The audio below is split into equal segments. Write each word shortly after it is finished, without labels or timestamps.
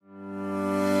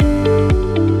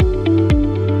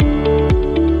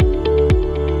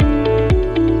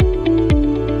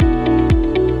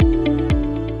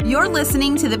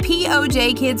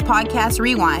POJ Kids Podcast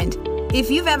Rewind.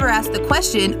 If you've ever asked the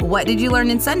question, what did you learn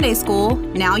in Sunday school?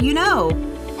 Now you know.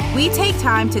 We take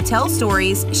time to tell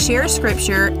stories, share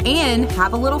scripture, and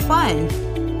have a little fun.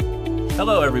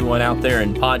 Hello, everyone out there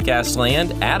in podcast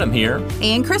land. Adam here.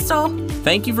 And Krystal.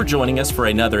 Thank you for joining us for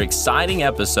another exciting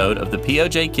episode of the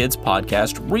POJ Kids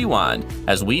Podcast Rewind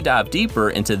as we dive deeper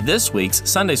into this week's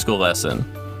Sunday school lesson.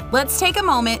 Let's take a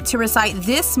moment to recite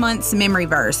this month's memory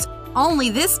verse. Only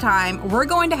this time, we're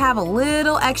going to have a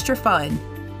little extra fun.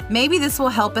 Maybe this will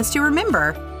help us to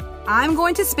remember. I'm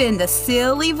going to spin the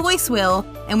silly voice wheel,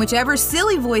 and whichever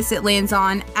silly voice it lands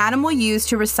on, Adam will use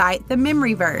to recite the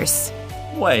memory verse.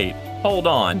 Wait, hold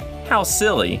on. How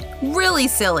silly. Really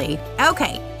silly.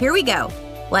 Okay, here we go.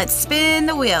 Let's spin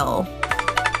the wheel.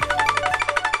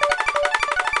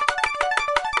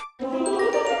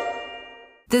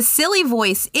 The silly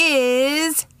voice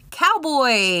is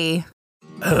cowboy.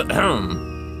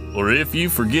 For if you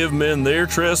forgive men their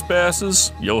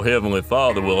trespasses, your heavenly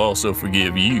Father will also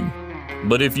forgive you.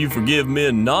 But if you forgive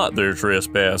men not their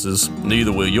trespasses,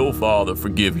 neither will your Father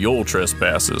forgive your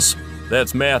trespasses.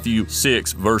 That's Matthew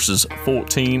 6, verses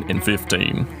 14 and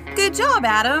 15. Good job,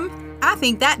 Adam. I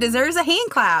think that deserves a hand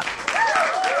clap.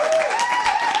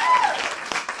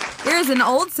 There's an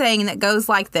old saying that goes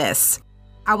like this.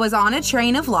 I was on a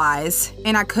train of lies,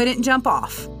 and I couldn't jump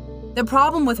off. The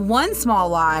problem with one small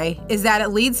lie is that it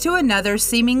leads to another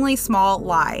seemingly small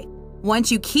lie.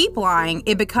 Once you keep lying,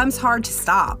 it becomes hard to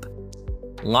stop.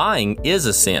 Lying is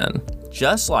a sin.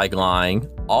 Just like lying,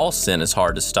 all sin is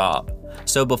hard to stop.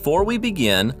 So before we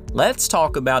begin, let's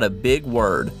talk about a big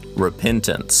word,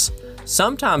 repentance.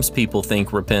 Sometimes people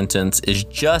think repentance is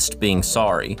just being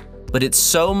sorry, but it's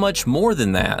so much more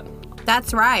than that.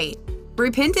 That's right.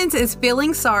 Repentance is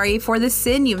feeling sorry for the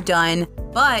sin you've done,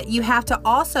 but you have to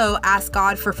also ask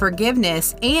God for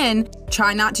forgiveness and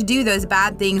try not to do those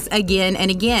bad things again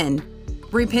and again.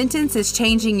 Repentance is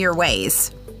changing your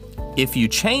ways. If you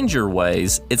change your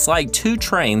ways, it's like two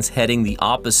trains heading the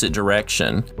opposite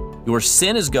direction. Your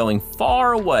sin is going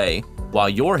far away while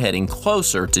you're heading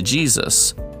closer to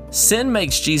Jesus. Sin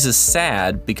makes Jesus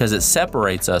sad because it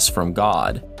separates us from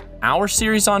God. Our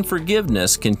series on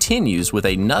forgiveness continues with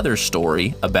another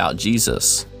story about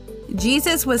Jesus.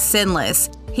 Jesus was sinless.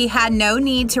 He had no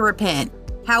need to repent.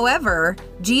 However,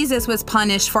 Jesus was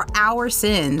punished for our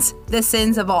sins, the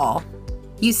sins of all.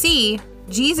 You see,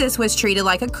 Jesus was treated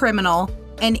like a criminal,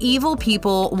 and evil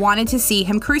people wanted to see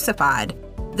him crucified.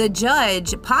 The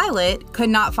judge, Pilate, could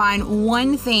not find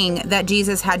one thing that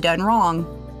Jesus had done wrong.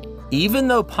 Even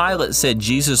though Pilate said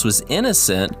Jesus was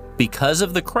innocent, because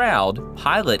of the crowd,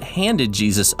 Pilate handed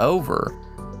Jesus over.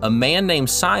 A man named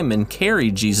Simon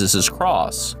carried Jesus'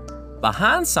 cross.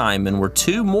 Behind Simon were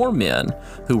two more men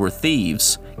who were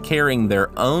thieves, carrying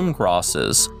their own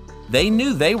crosses. They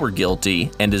knew they were guilty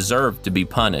and deserved to be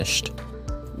punished.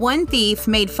 One thief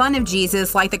made fun of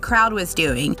Jesus like the crowd was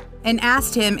doing and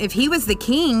asked him if he was the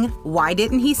king, why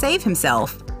didn't he save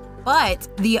himself? But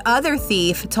the other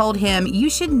thief told him, you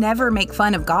should never make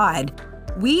fun of God.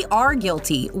 We are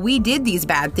guilty. We did these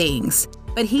bad things,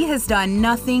 but he has done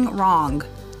nothing wrong.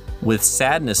 With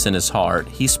sadness in his heart,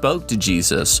 he spoke to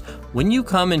Jesus, when you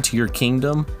come into your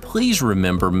kingdom, please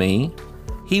remember me.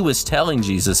 He was telling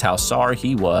Jesus how sorry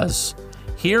he was.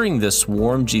 Hearing this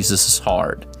warmed Jesus'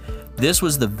 heart. This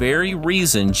was the very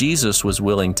reason Jesus was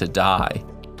willing to die.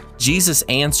 Jesus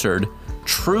answered,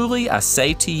 truly I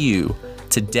say to you,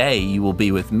 today you will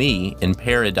be with me in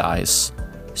paradise.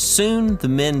 Soon the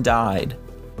men died.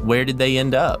 Where did they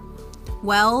end up?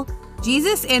 Well,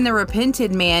 Jesus and the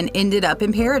repented man ended up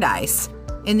in paradise,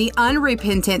 and the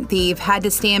unrepentant thief had to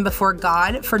stand before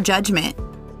God for judgment.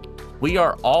 We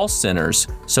are all sinners,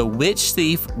 so which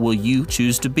thief will you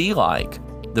choose to be like?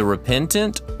 The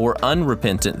repentant or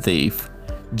unrepentant thief?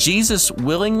 Jesus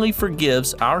willingly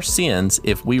forgives our sins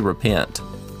if we repent.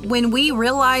 When we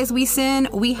realize we sin,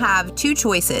 we have two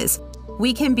choices.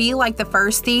 We can be like the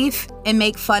first thief and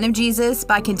make fun of Jesus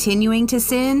by continuing to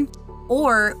sin,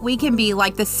 or we can be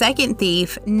like the second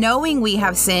thief, knowing we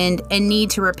have sinned and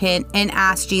need to repent and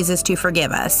ask Jesus to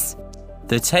forgive us.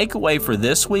 The takeaway for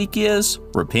this week is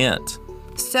repent.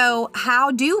 So how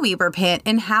do we repent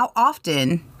and how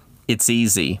often? It's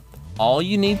easy. All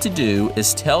you need to do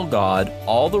is tell God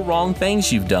all the wrong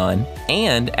things you've done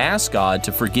and ask God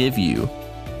to forgive you.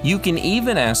 You can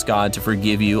even ask God to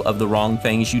forgive you of the wrong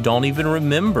things you don't even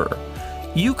remember.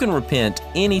 You can repent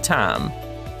anytime.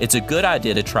 It's a good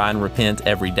idea to try and repent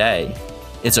every day.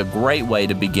 It's a great way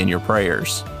to begin your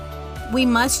prayers. We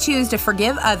must choose to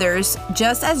forgive others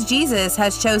just as Jesus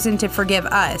has chosen to forgive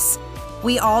us.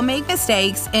 We all make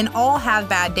mistakes and all have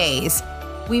bad days.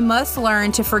 We must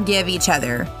learn to forgive each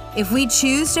other. If we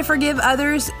choose to forgive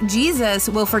others, Jesus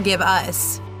will forgive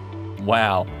us.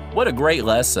 Wow, what a great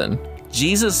lesson.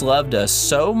 Jesus loved us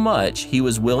so much, he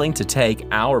was willing to take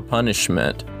our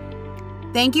punishment.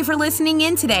 Thank you for listening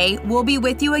in today. We'll be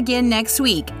with you again next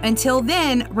week. Until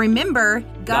then, remember,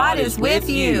 God is with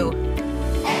you.